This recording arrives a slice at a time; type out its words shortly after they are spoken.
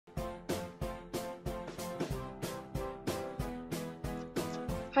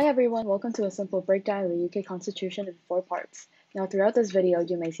Hi everyone, welcome to a simple breakdown of the UK Constitution in 4 parts. Now throughout this video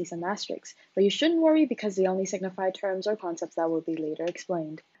you may see some asterisks, but you shouldn't worry because they only signify terms or concepts that will be later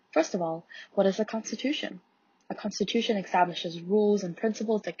explained. First of all, what is a constitution? A constitution establishes rules and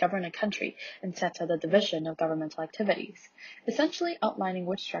principles that govern a country and sets out the division of governmental activities, essentially outlining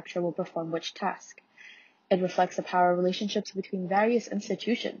which structure will perform which task. It reflects the power relationships between various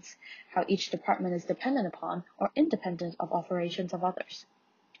institutions, how each department is dependent upon or independent of operations of others.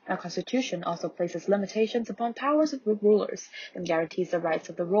 Our Constitution also places limitations upon powers of rulers and guarantees the rights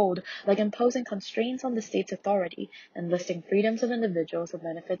of the ruled, like imposing constraints on the state's authority and listing freedoms of individuals and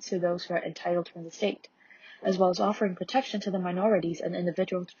benefits to those who are entitled from the state, as well as offering protection to the minorities and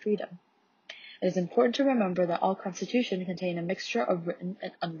individual freedom. It is important to remember that all constitutions contain a mixture of written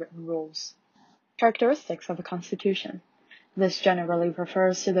and unwritten rules. Characteristics of a constitution. This generally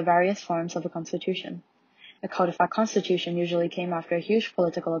refers to the various forms of a constitution. A codified constitution usually came after a huge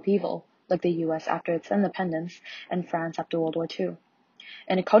political upheaval, like the US after its independence and France after World War II.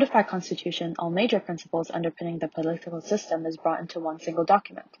 In a codified constitution, all major principles underpinning the political system is brought into one single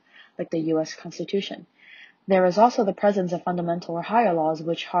document, like the US Constitution. There is also the presence of fundamental or higher laws,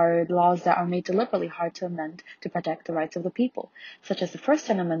 which are laws that are made deliberately hard to amend to protect the rights of the people, such as the first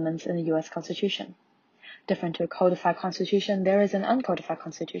 10 amendments in the US Constitution. Different to a codified constitution, there is an uncodified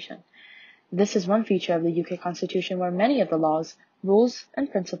constitution. This is one feature of the UK Constitution where many of the laws, rules, and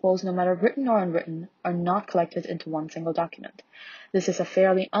principles, no matter written or unwritten, are not collected into one single document. This is a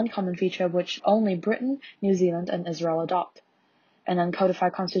fairly uncommon feature which only Britain, New Zealand, and Israel adopt. An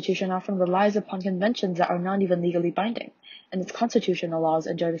uncodified constitution often relies upon conventions that are not even legally binding, and its constitutional laws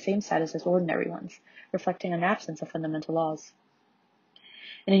enjoy the same status as ordinary ones, reflecting an absence of fundamental laws.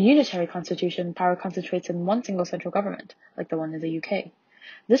 In a unitary constitution, power concentrates in one single central government, like the one in the UK.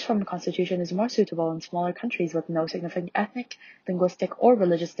 This form of constitution is more suitable in smaller countries with no significant ethnic, linguistic, or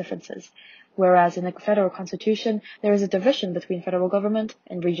religious differences, whereas in a federal constitution, there is a division between federal government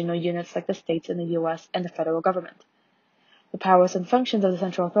and regional units like the states in the US and the federal government. The powers and functions of the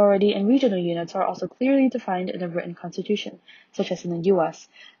central authority and regional units are also clearly defined in a written constitution, such as in the US.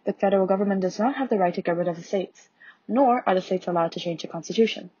 The federal government does not have the right to get rid of the states, nor are the states allowed to change the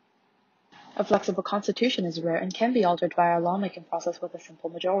constitution. A flexible constitution is rare and can be altered via a lawmaking process with a simple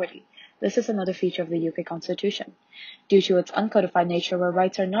majority. This is another feature of the UK Constitution. Due to its uncodified nature where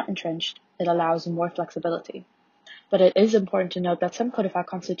rights are not entrenched, it allows more flexibility. But it is important to note that some codified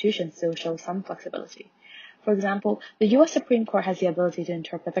constitutions still show some flexibility. For example, the US Supreme Court has the ability to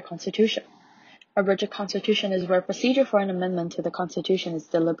interpret the Constitution. A rigid constitution is where procedure for an amendment to the Constitution is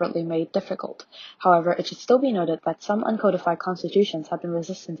deliberately made difficult. However, it should still be noted that some uncodified constitutions have been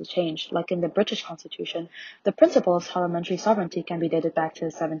resistant to change, like in the British Constitution. The principle of parliamentary sovereignty can be dated back to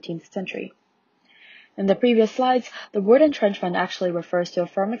the 17th century. In the previous slides, the word entrenchment actually refers to a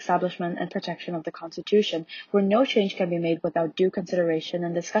firm establishment and protection of the Constitution, where no change can be made without due consideration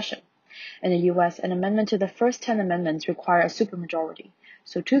and discussion. In the US, an amendment to the first 10 amendments require a supermajority,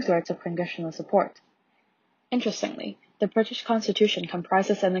 so 2/3 of congressional support. Interestingly, the British Constitution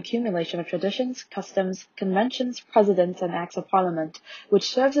comprises an accumulation of traditions, customs, conventions, precedents, and acts of parliament, which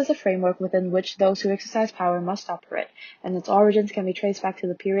serves as a framework within which those who exercise power must operate, and its origins can be traced back to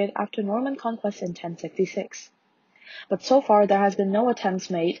the period after Norman conquest in 1066. But so far, there has been no attempts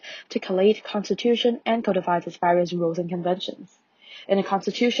made to collate the Constitution and codify its various rules and conventions. In a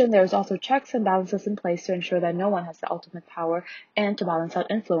constitution, there is also checks and balances in place to ensure that no one has the ultimate power and to balance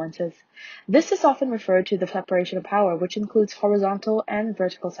out influences. This is often referred to the separation of power, which includes horizontal and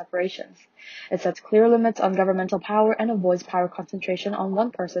vertical separations. It sets clear limits on governmental power and avoids power concentration on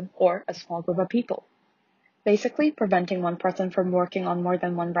one person or a small group of people, basically preventing one person from working on more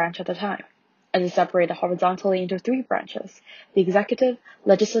than one branch at a time. It is separated horizontally into 3 branches, the executive,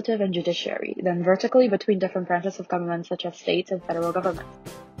 legislative, and judiciary, then vertically between different branches of government such as states and federal government.